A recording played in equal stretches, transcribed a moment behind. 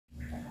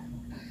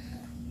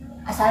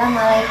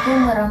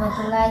Assalamualaikum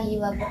warahmatullahi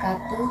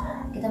wabarakatuh.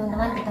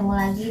 Teman-teman, ketemu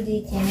lagi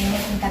di channelnya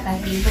CINTA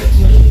KASIH.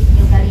 Jadi di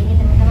video kali ini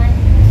teman-teman,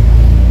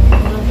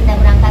 sebelum kita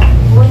berangkat ke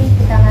kebun,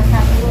 kita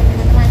masak dulu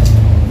teman-teman.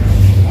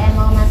 Saya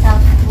mau masak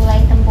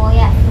gulai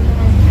tempoyak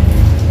teman-teman.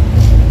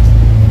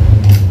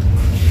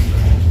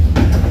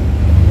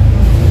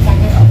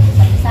 Ikannya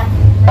besar-besar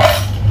teman-teman.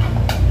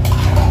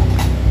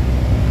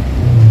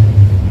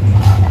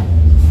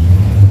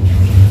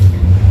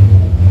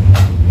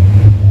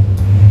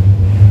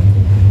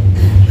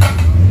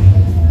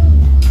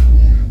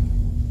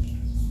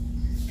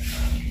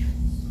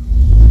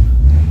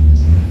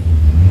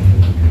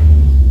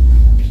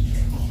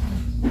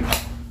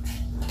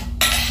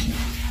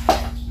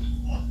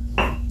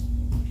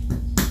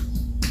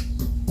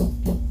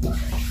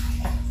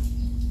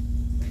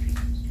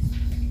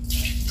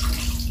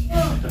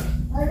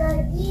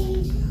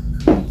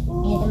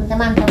 Ini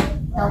teman-teman,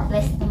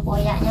 toples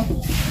tempoyaknya tuh,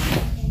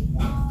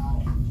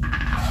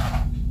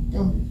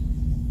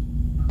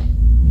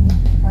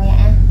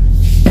 tempoyaknya.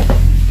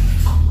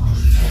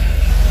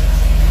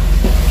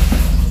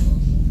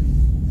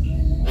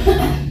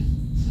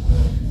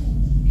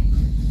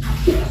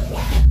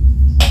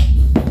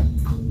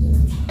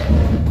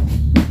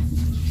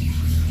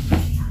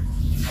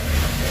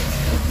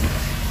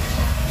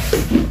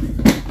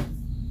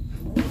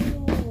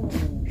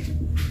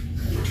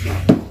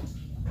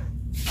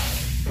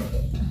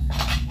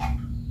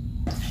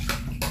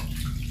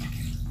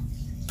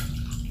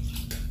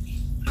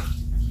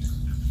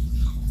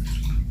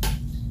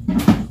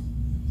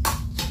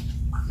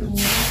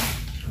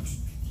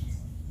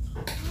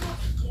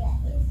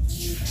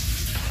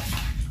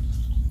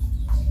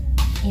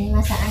 Ini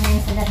masakan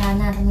yang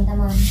sederhana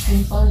teman-teman,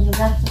 simple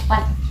juga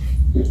cepat.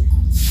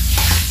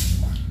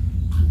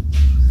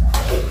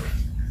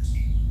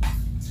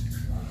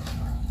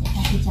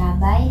 Kasih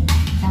cabai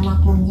sama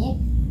kunyit,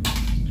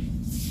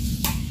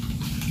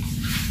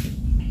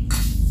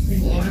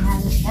 kunyitnya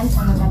dihaluskan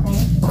sama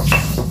cabainya.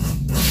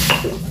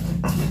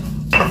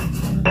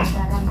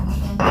 Garam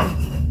teman-teman.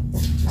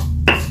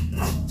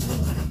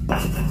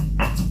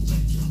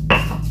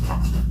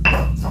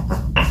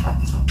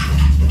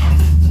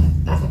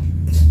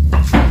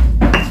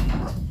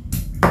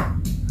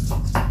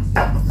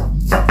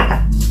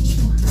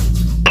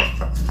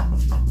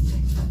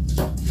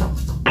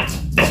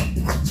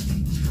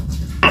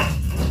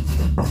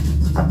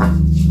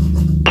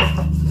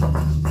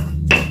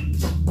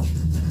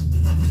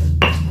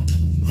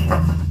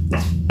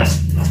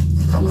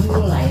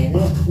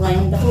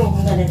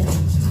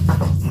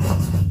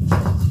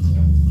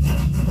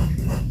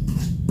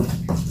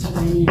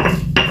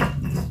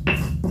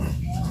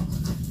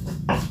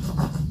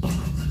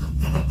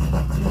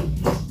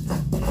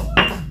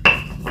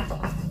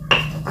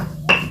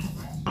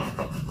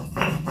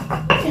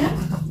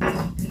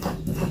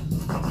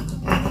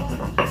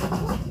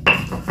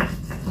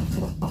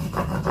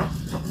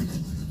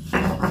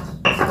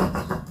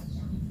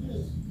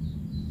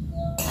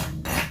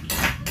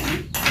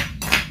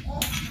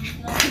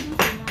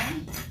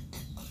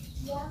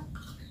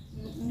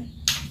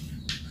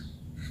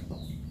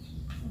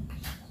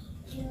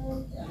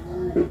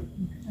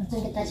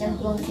 Langsung kita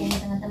cemplung di sini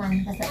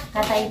teman-teman.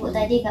 Kata ibu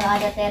tadi kalau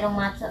ada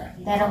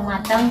terong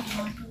matang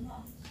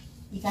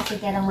dikasih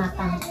terong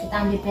matang. Kita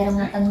ambil terong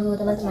matang dulu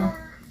teman-teman.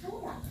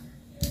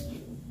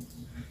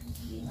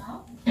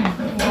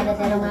 Ini ada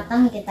terong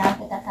matang,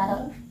 kita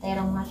taruh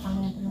terong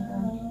matangnya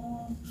teman-teman.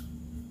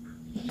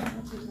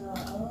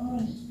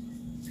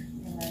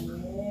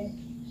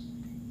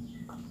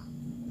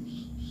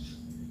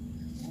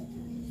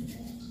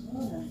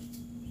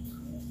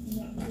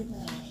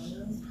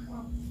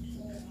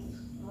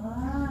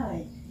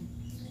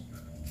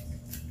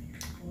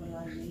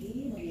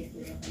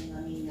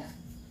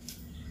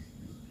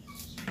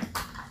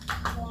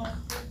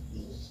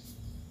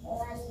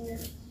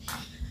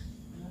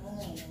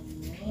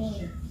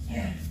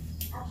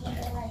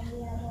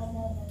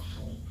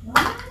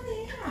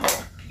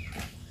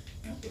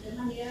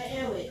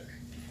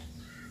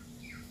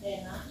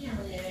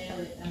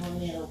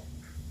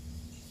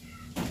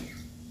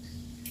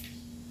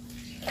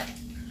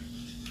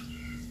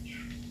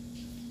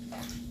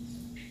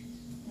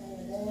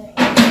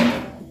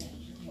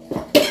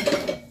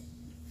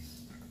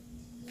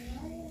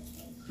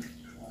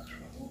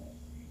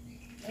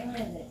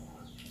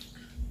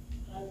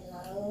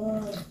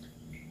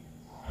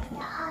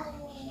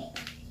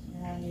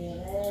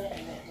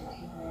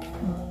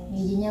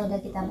 Bijinya udah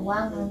kita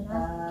buang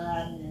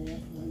teman-teman.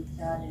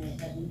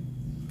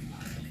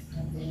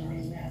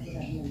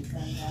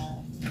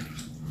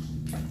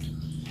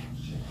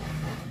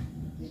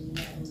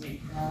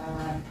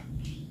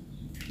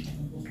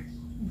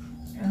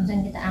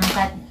 Langsung kita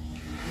angkat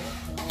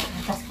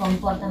atas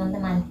kompor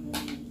teman-teman.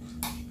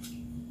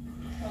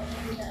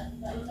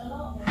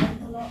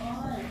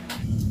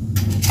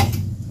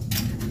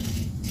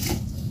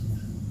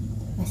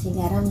 Kasih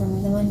garam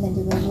teman-teman dan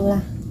juga gula,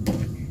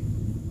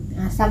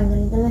 asam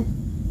teman-teman.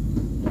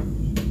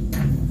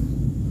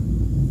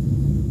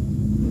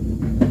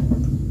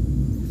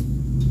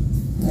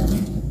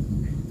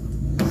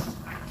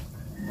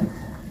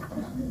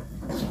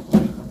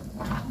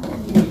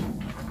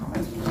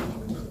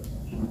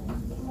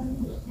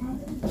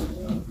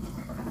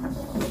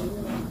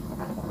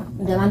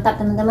 mantap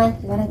teman-teman.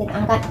 Sekarang kita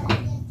angkat.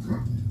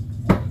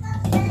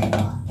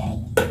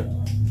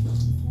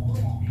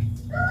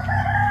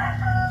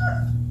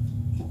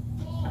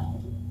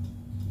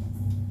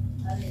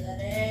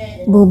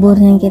 Bubur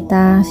yang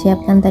kita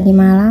siapkan tadi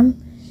malam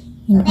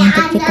ini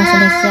untuk kita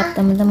sudah siap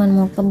teman-teman,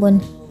 mau kebun.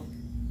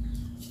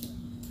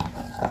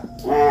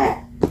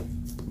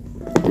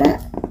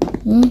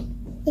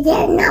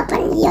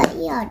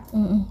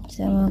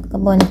 Sama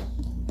kebun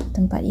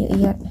tempat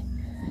yuk.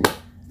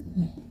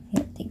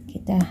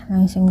 Kita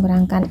langsung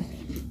berangkat.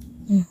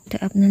 Tuh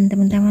apnan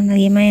teman-teman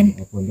lagi main.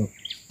 Tuh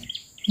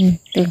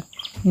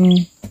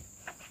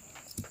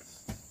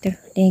dia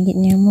gigit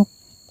nyamuk.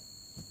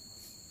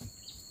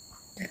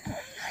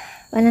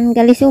 Panan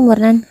gali sumur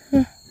nan.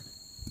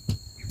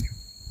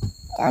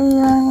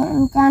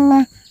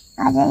 Sana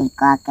ada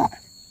kakek.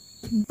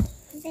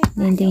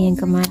 Dinding yang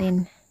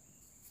kemarin.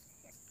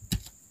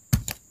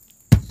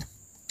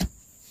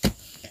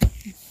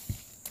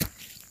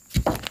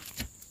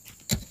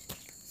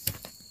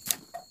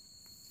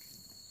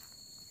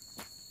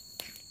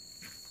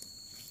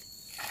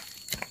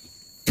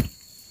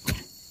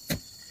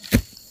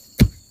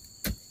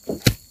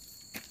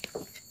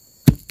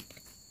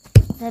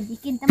 Kita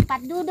bikin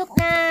tempat duduk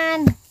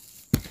nan.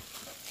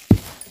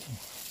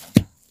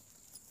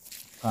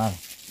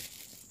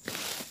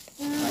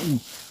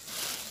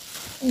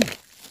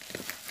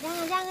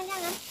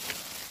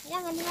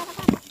 Jangan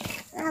dilakukan.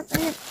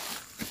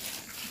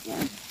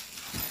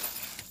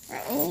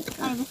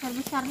 Kayak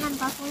besar nan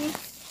pakunya.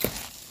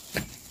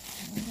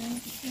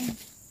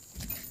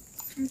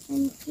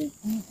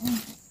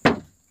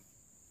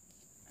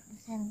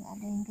 Besar, nggak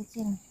ada yang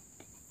kecil.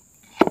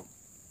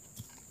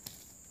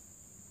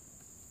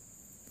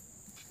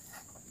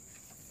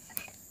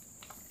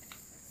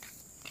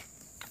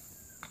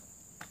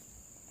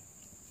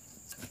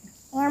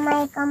 Ya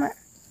Maika.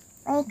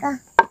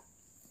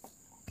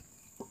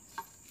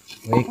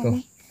 Ya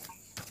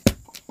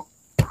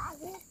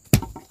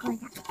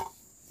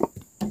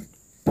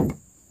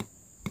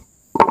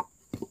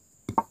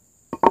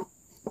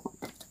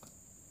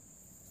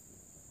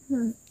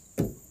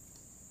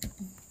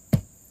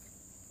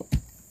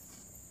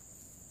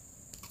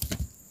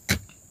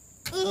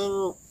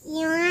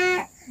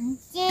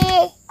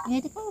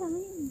itu kan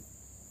orangnya.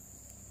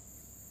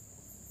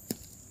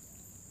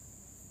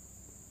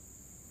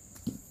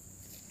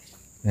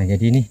 Nah,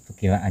 jadi ini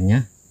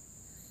perkiraannya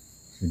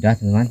sudah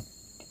teman-teman.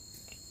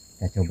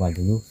 Kita coba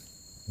dulu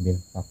ambil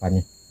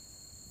papannya.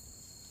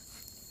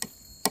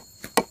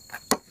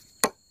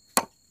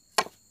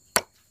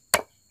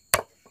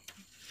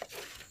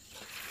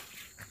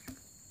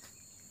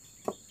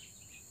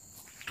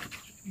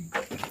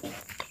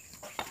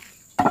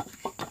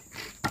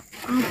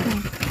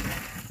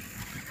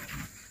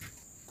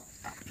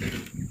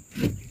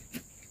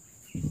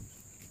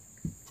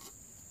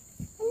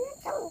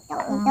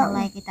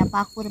 Mulai kita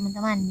paku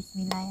teman-teman.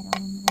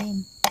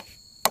 Bismillahirrahmanirrahim.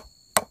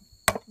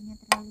 Pakunya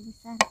terlalu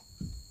besar.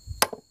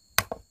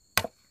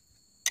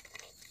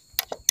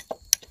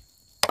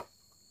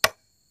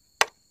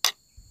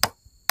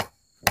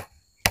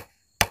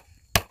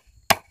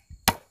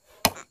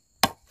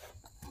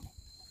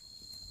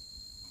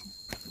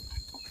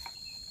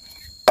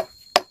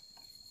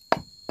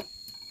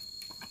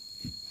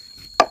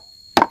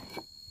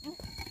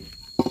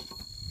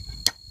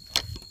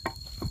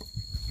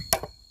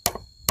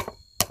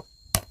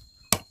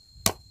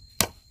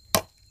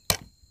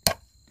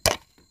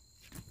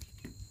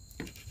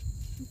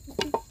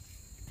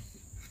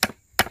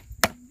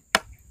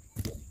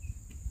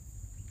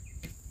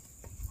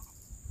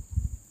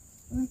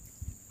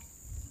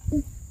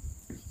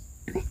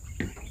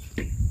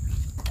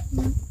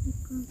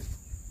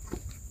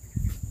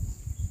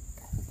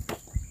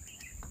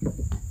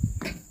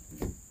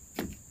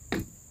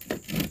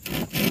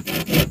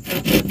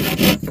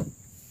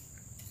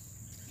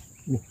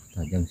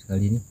 Tajam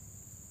sekali ini.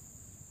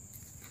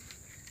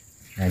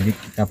 Lanjut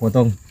kita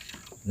potong.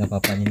 Nah,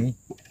 papan ini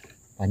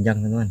panjang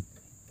teman-teman.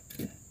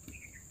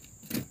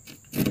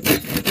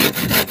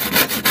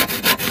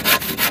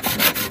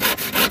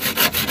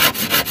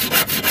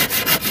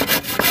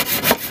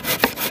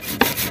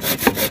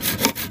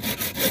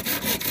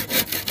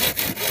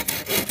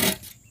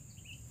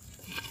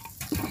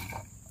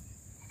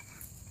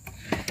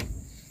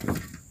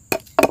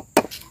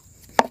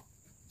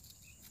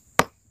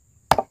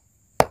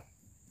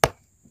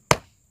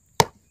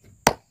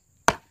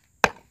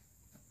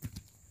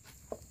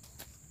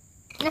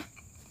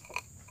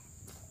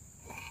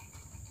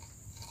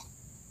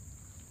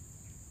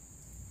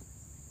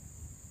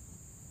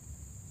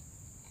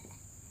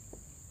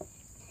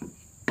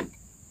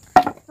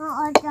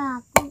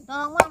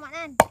 Tolong mama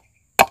nan.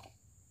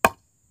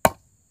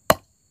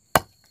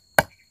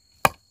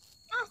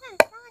 Nan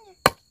tangannya.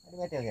 Ada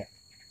betul ya?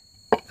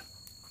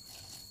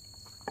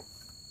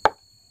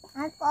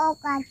 Aku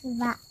kasih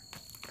Pak.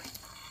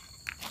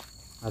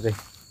 Oke.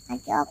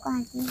 Aku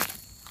kasih.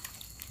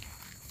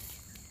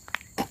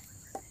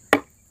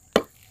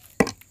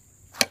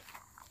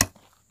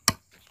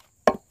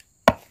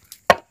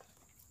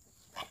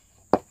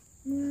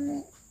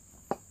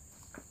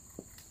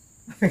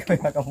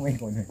 Kayak kamu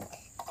ikut.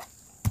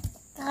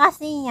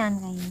 Kasihan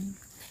kayaknya.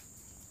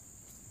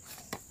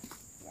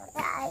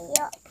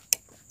 Ayo.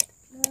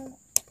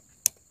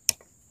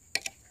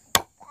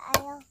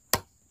 Ayo.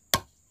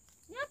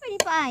 Kenapa di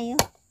Pak Ayo?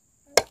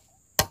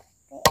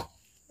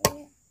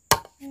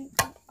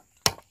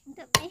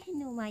 Untuk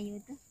minum ayo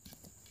tuh.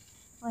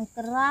 Wah,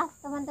 keras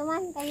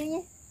teman-teman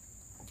kayunya.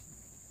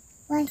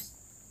 Wes.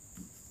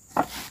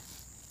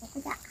 Aku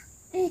tak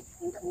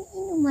Untuk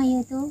minum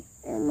ayo tuh.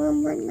 mau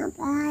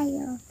apa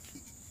ayo.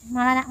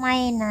 Malah nak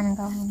mainan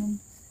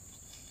kamu.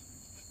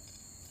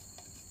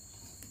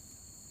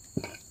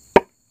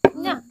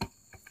 Nah,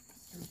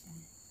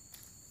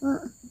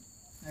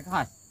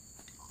 Khas.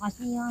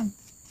 kasihan.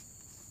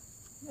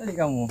 Jadi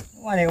kamu,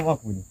 mana yang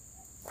aku nih?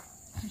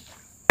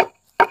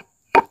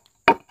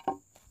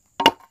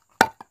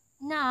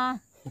 Nah,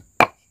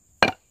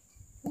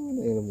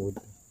 Ini lembut.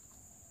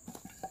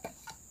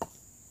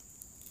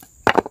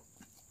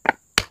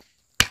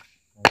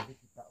 Nanti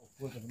kita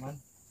ukur teman.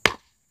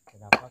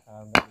 Kenapa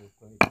kalau nggak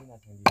diukur ini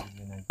nasi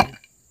dindingnya nanti?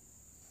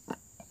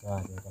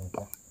 Wah, dia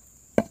kalau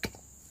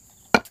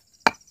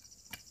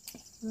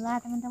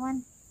sebelah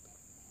teman-teman.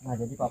 Nah,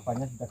 jadi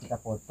papanya sudah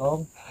kita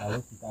potong,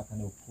 lalu kita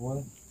akan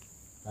ukur.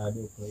 Kalau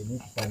diukur ini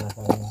kita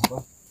nasanya apa?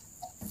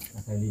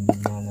 Nasi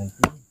dindingnya nanti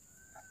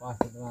pas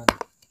teman.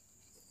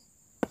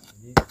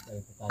 Jadi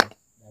dari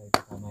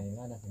pertama ini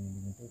lah nasi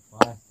dinding itu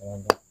pas. Kalau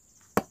enggak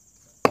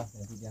pas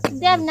nanti dia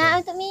Diam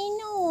nak untuk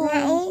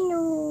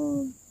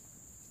minum.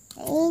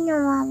 Ini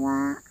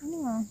Mama. Ini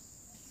mah.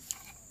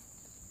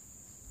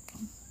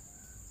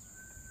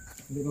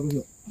 Ini bagus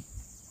yuk.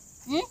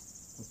 Hmm?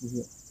 Bagus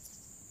yuk.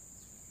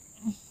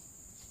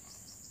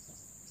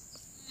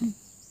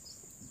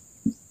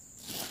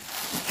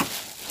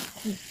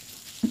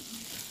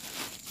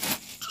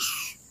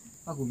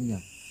 Aku punya.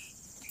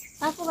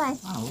 Aku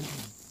baik. Tahu.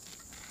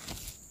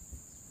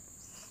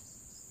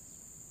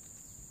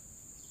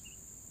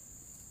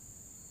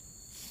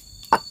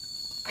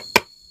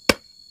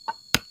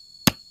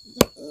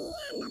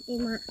 Tapi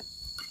mak.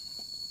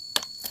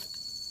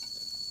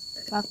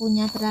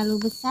 Pakunya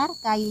terlalu besar,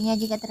 kayunya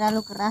juga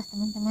terlalu keras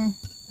teman-teman.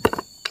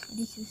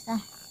 Jadi susah.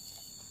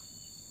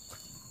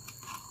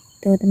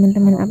 Tuh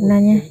teman-teman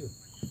apnanya.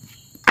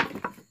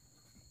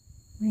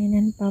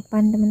 Mainan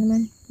papan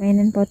teman-teman.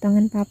 Mainan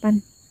potongan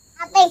papan.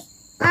 Habis,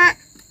 mak.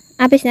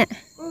 Habis nak?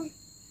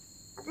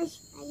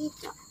 Habis ayo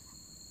cok.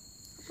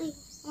 Habis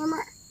ya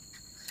mak.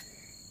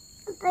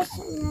 Habis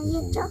ayo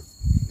cok.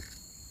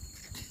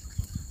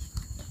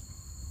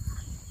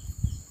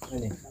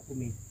 Ini aku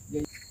nih.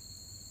 Ini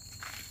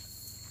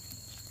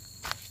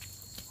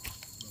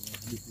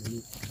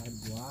akan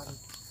buang.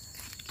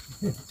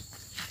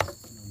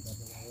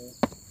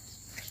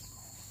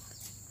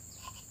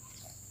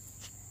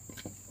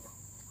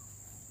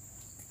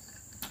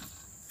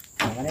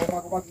 Makanya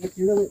aku pakai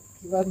kecil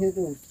kibarnya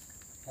itu.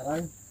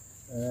 Sekarang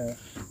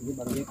ini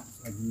Bang Jack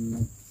lagi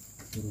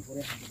berukur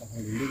ya, kita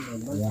pasang dinding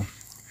teman-teman. Ya.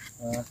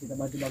 Kita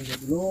bantu Bang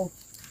Jack dulu.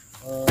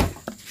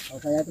 Kalau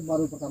saya itu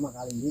baru pertama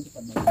kali ini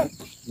tempat Bang Jack.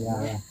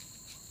 Ya.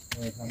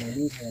 Selama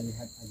ini saya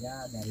lihat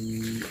aja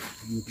dari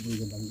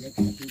video Bang Jack,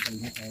 tapi kali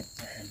ini saya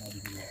coba di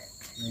sini.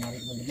 Mari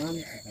teman-teman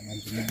kita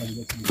bantu Bang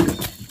Jack dulu.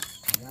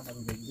 Karena Bang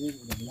Jack ini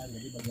udah bilang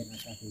jadi bagian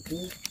atas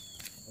itu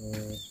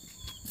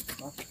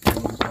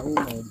belum tahu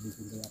mau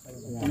dibikin kayak apa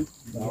yang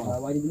pasti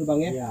bawahnya dulu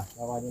Bang ya. Iya,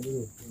 bawahnya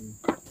dulu.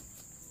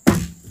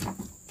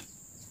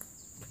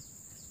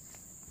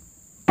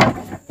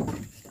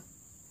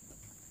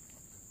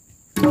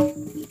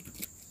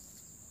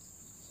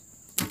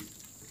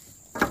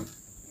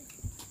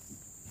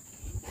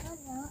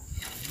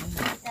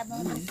 Kita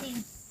mau bersih.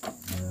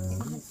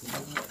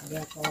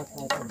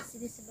 Bersih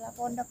di sebelah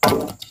pondok.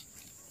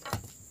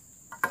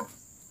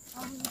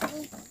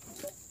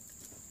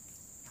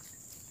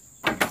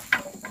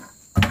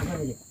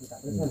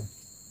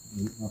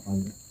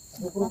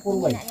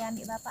 Pakunya nak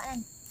diambil bapak kan?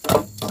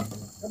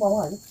 Ke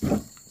bawah aja.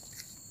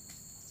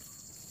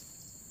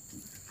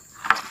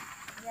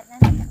 Biar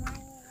nanti tak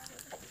main.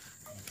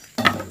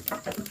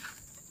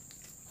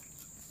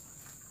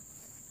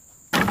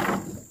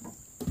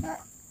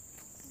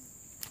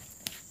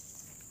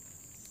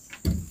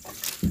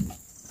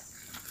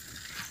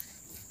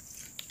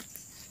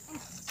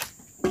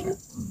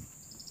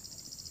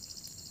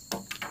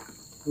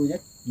 Tuh ya.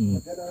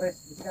 Ada res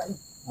di sini.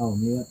 Oh,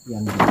 lihat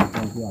yang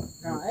siap.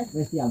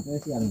 Siap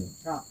nih.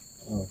 Kak.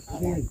 Oh,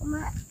 ini.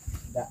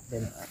 Enggak,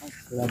 dan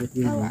sudah di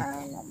sini.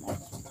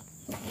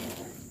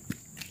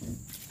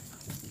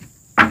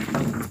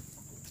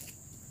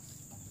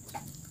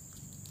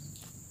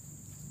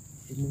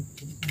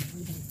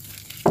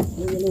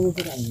 Ini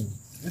suka ini.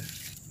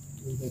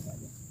 Ini suka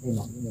aja.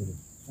 Ini.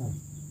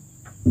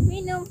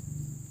 Minum.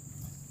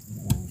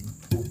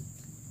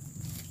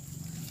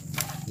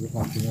 Jadi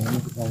pastinya ini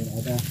kita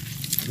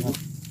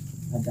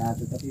ada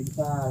tetapi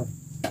besar.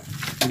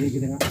 Jadi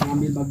kita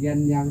ngambil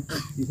bagian yang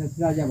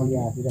sisa-sisa aja Bang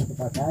ya, tidak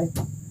terpakai.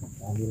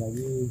 Ambil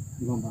lagi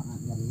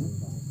dimanfaatkan lagi.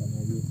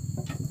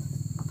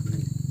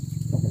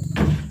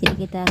 Jadi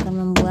kita akan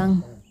membuang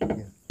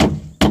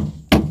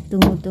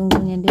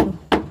tunggu-tunggunya dulu.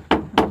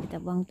 Kita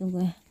buang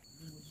tunggu ya.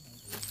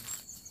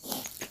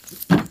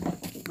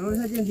 Mana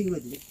saja yang tinggal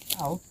itu?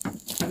 Tahu.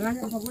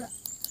 Tengahnya apa pula?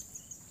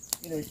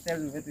 Ini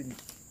style dulu itu ni.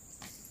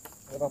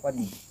 Apa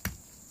ni?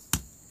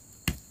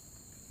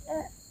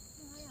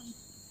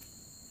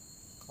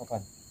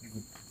 Kapan?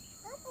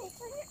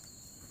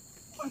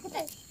 Kita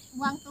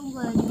buang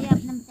tunggu dia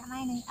pernah macam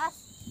main ni. As.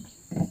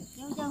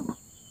 Jauh-jauh.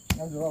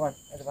 Yang dulu apa?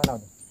 Ada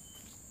mana tu?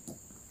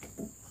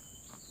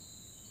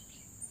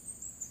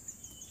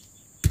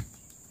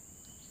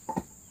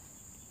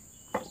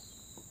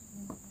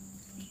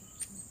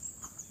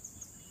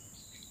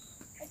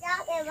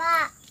 Capek,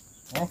 Pak.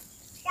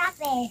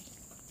 Capek.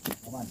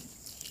 Kapan?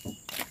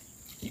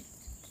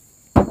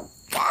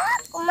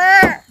 Aku,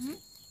 Mak.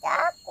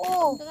 Aku.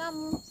 Untuk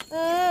kamu.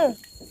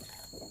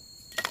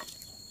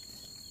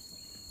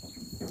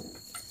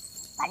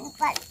 Pan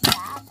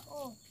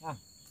aku.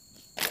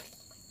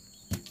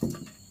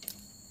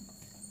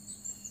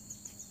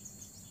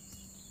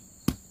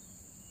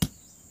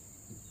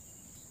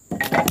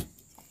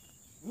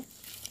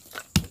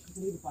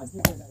 Ini depan je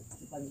ada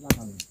depan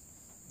belakang ni.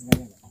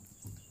 Enggak ada.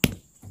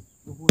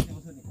 Luhurnya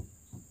maksudnya.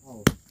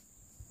 Oh.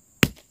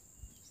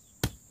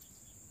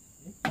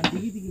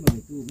 Tinggi mana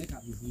itu? Make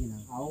up di sini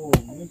nah. Oh,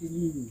 ini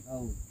tinggi.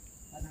 Oh.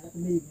 Kan ada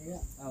tinggi ya.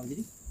 Oh,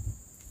 jadi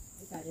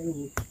kayaknya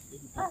luhur.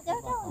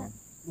 Jauh.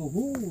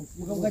 Luhur,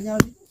 bukan nyala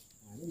situ.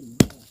 Nah, ini.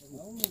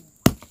 Oh.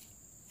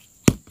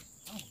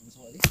 Ah,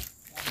 besok ni.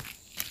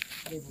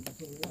 Ini bukan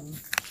tu.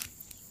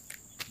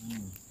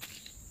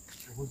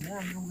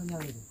 Luhurnya bukan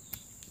nyala itu.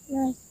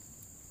 Yes.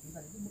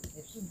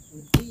 Itu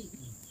bunti.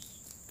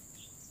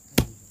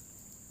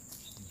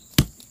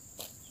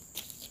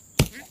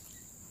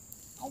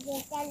 Ayo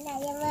sana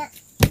ya, Mak.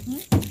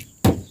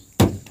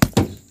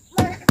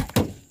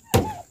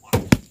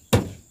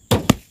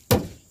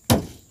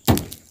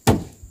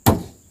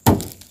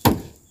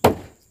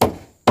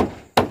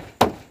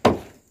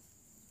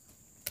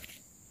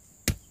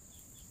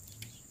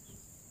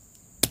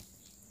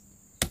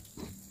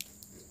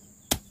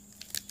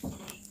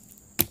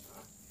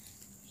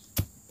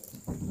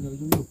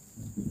 Dulu.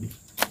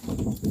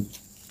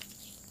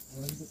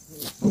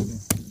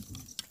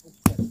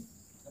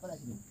 Dapat tak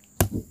sini?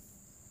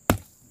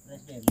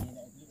 Fresh game ni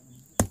nak itu.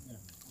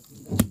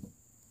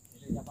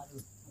 Kita dapat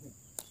dulu.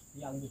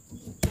 Yang ni.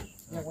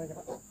 Yang mana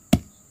dapat?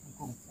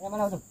 Hukum. Yang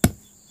mana tu?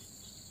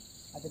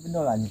 Ada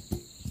benda lah ni.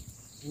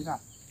 Ini tak?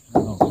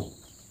 Oh.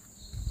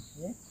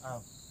 Ya?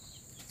 Oh.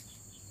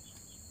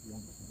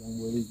 Yang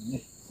boleh ni.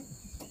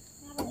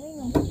 Apa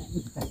ini?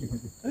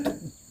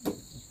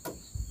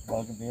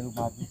 Bawa ke belu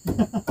mati.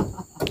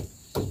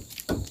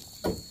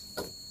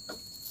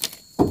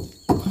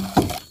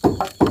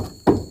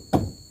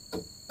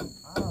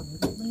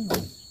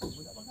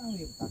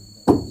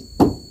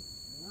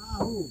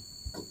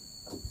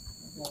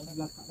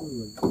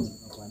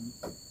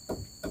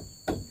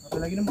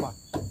 Ada lagi nembak.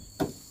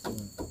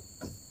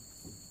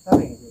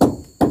 Saring.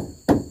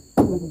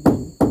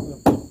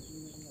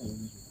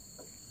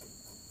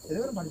 Jadi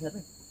kan pada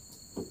siapa?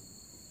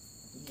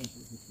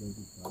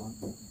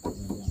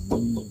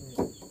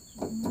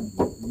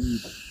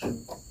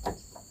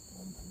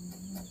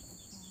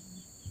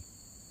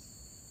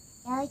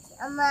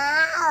 Ya,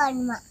 Mak.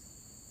 Mak.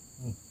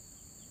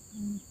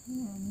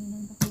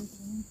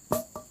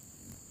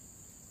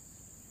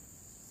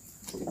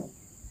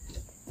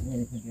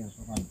 Ini dia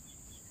sopan.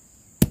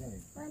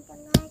 Mantan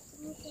lagi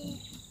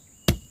ni.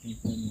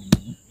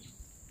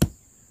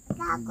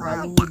 Aku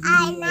ada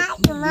anak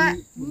cuma.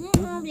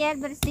 Biar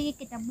bersih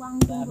kita buang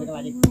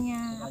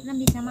tunggu-tunggunya. Apnan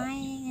bisa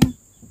main.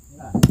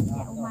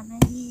 Ya umat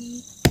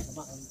lagi.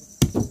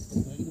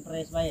 Itu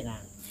press baik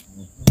nah.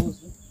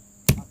 Terus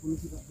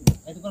 40 juga.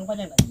 Itu kurang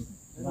panjang tak?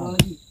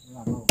 Lagi.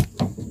 Nah,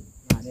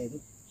 ada itu.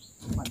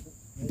 Cepat tu.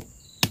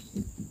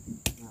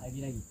 Nah,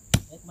 lagi.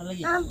 Mana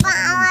lagi? Nampak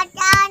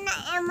ada anak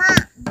ya,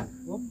 Mak.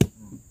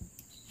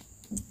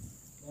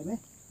 Boleh?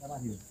 Dapat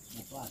dia.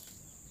 Dapat.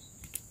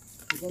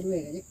 Kau dua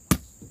aja.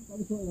 Kau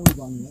besok nak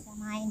buang ya. Bisa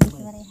main di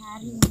sore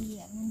hari.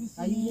 Apnan di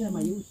Kali ni sini.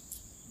 nama Yus.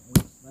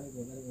 Balik.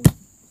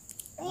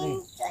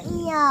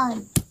 Pintunya.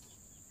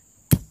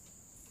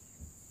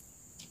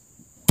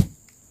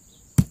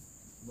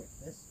 Buat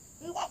tes.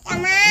 Tidak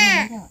sama.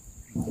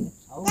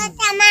 Tidak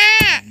sama.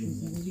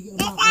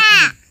 Tidak.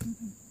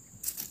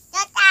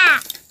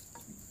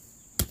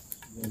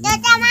 Tidak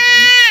sama.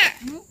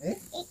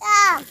 Itu.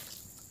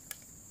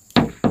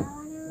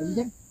 Lagi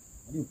jeng.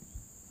 Aduh.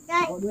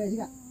 Dan Kau dua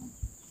juga.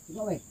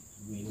 Cuba weh.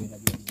 Dua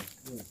lagi.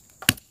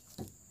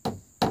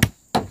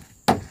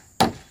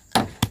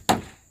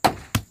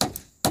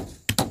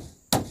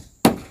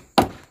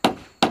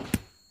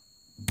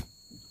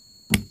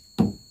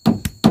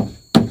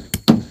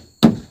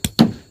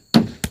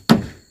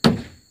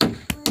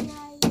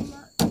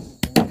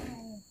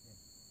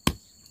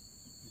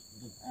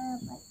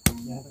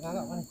 Yang tengah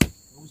kat mana?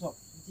 Kau besok.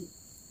 Kecil.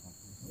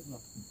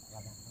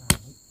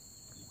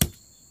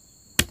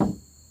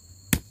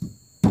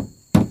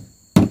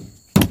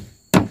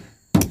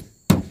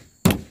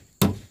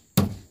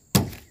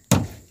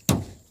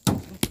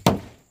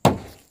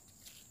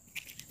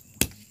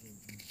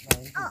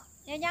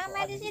 Ya jangan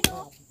main di situ.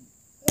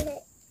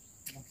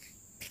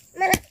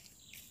 Mana?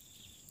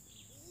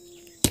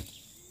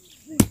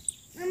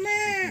 Mama.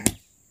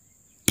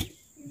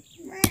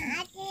 Mama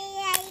ada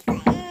ya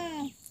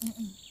ikan.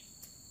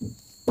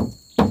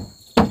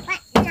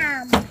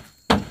 46.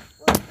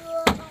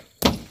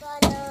 Untuk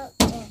pondok.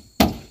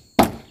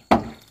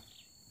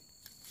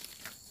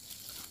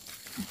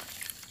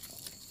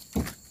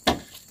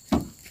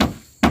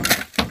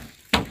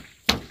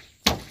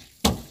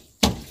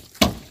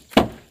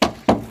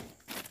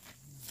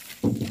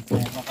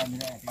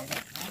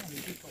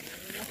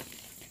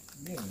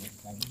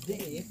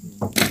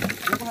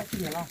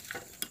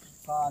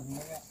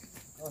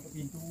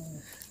 Pintu.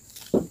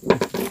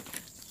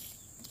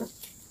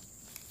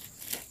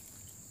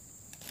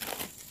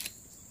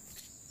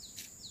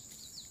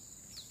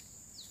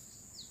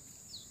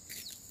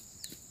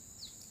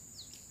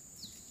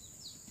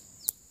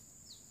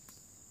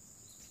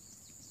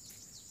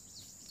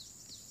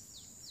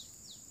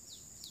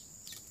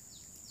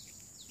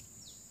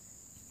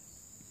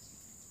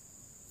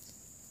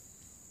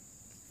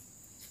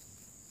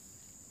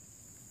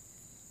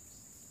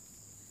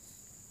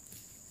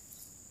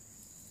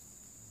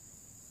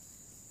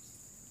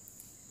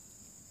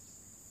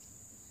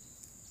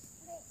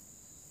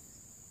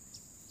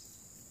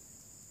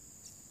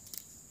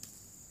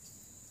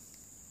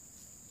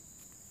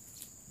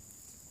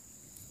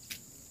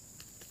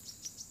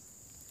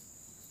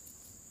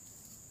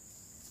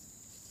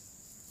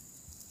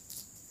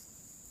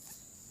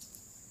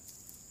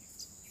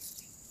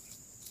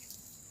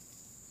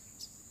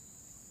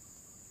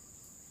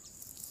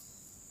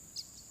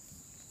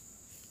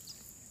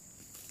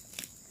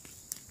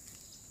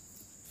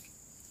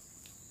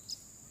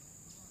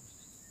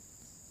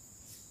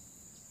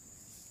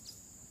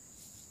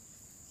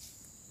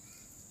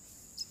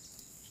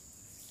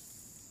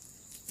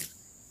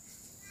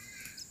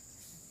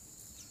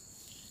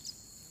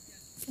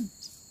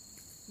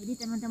 Jadi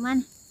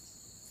teman-teman,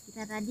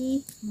 kita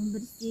tadi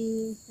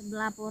membersih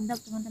sebelah pondok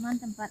teman-teman,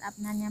 tempat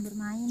apnannya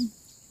bermain,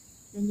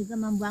 dan juga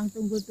membuang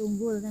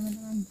tunggul-tunggul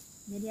teman-teman.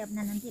 Jadi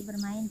apnan nanti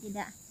bermain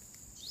tidak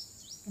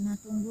kena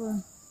tunggul.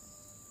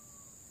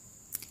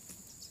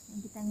 Dan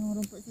kita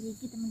ngerumput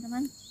sedikit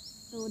teman-teman.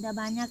 Tuh udah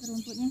banyak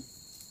rumputnya.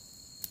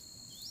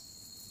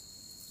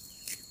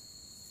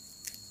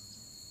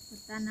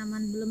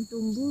 Tanaman belum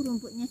tumbuh,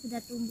 rumputnya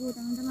sudah tumbuh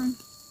teman-teman.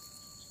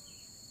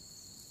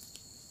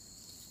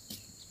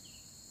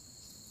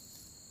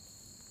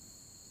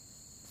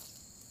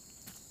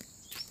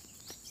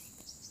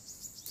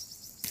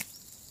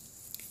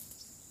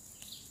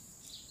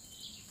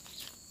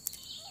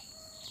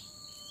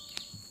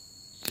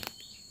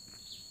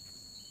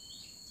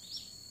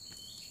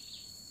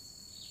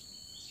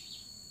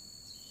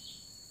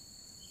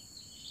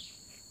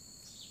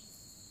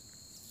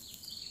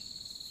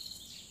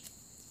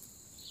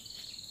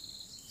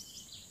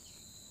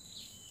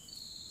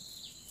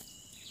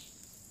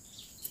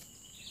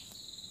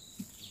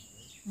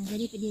 Nah,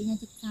 jadi videonya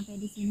cukup sampai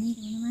di sini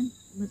teman-teman.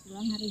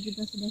 Kebetulan hari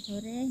juga sudah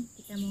sore,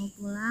 kita mau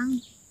pulang.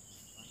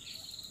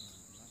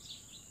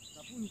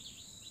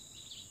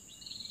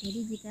 Jadi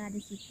jika ada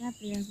sikap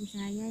perilaku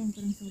saya yang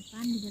kurang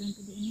sopan di dalam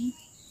video ini,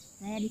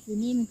 saya di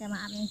sini minta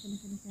maaf yang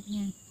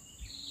sebesar-besarnya.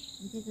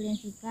 Jika kalian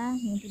suka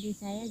dengan video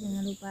saya,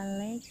 jangan lupa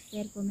like,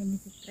 share, komen, dan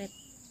subscribe.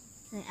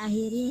 Saya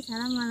akhiri.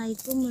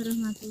 Assalamualaikum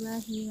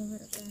warahmatullahi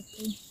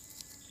wabarakatuh.